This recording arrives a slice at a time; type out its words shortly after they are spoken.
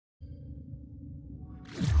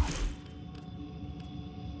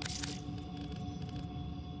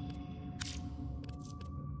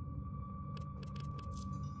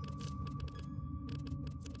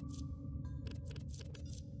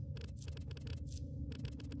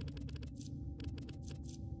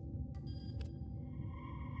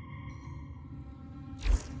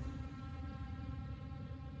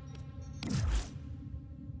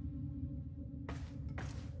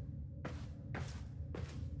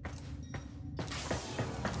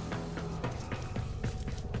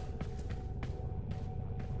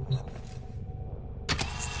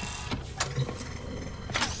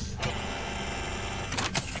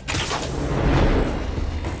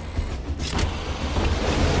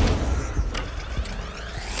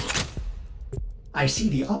I see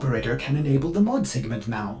the operator can enable the mod segment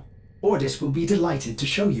now. Ordis will be delighted to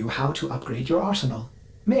show you how to upgrade your arsenal.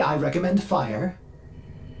 May I recommend Fire?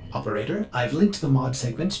 Operator, I've linked the mod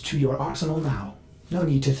segment to your arsenal now. No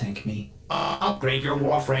need to thank me. Upgrade your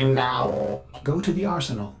WarFrame now. Go to the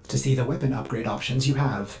arsenal to see the weapon upgrade options you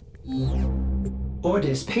have.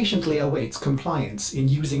 Ordis patiently awaits compliance in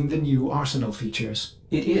using the new arsenal features.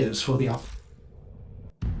 It is for the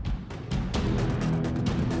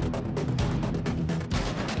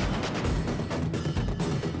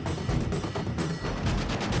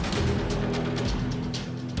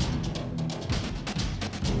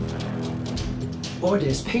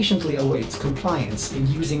Ordis patiently awaits compliance in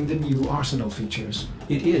using the new arsenal features.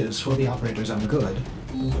 It is for the operator's own good.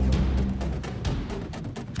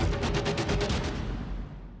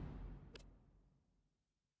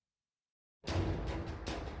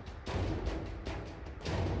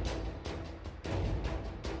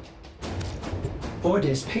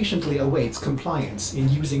 Ordis patiently awaits compliance in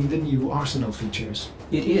using the new arsenal features.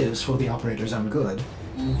 It is for the operator's own good.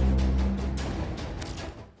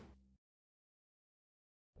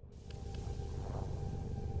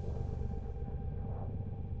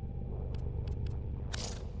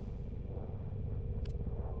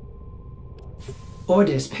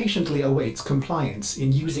 Ordis patiently awaits compliance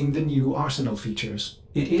in using the new arsenal features.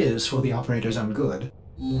 It is for the operator's own good.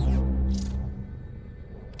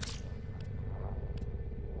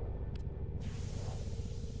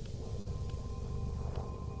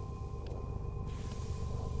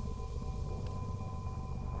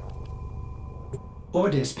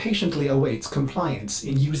 Ordis patiently awaits compliance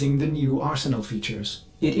in using the new arsenal features.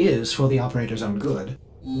 It is for the operator's own good.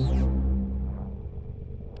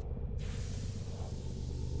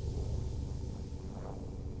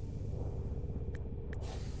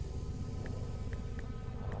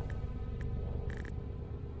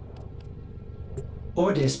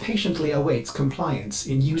 Ordis patiently awaits compliance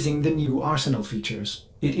in using the new arsenal features.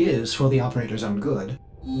 It is for the operator's own good.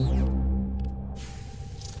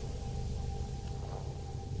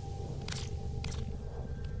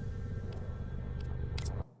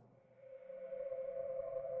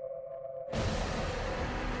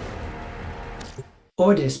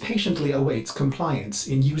 Ordis patiently awaits compliance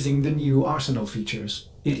in using the new arsenal features.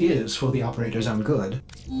 It is for the operator's own good.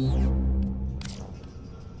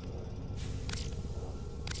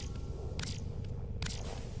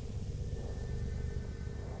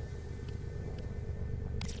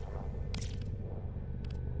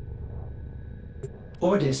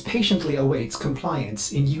 Ordis patiently awaits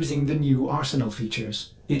compliance in using the new arsenal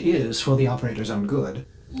features. It is for the operator's own good.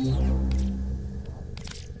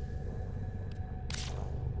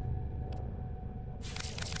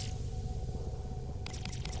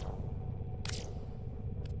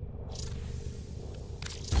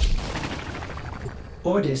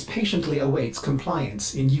 Ordis patiently awaits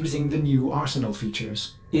compliance in using the new arsenal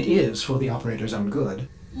features. It is for the operator's own good.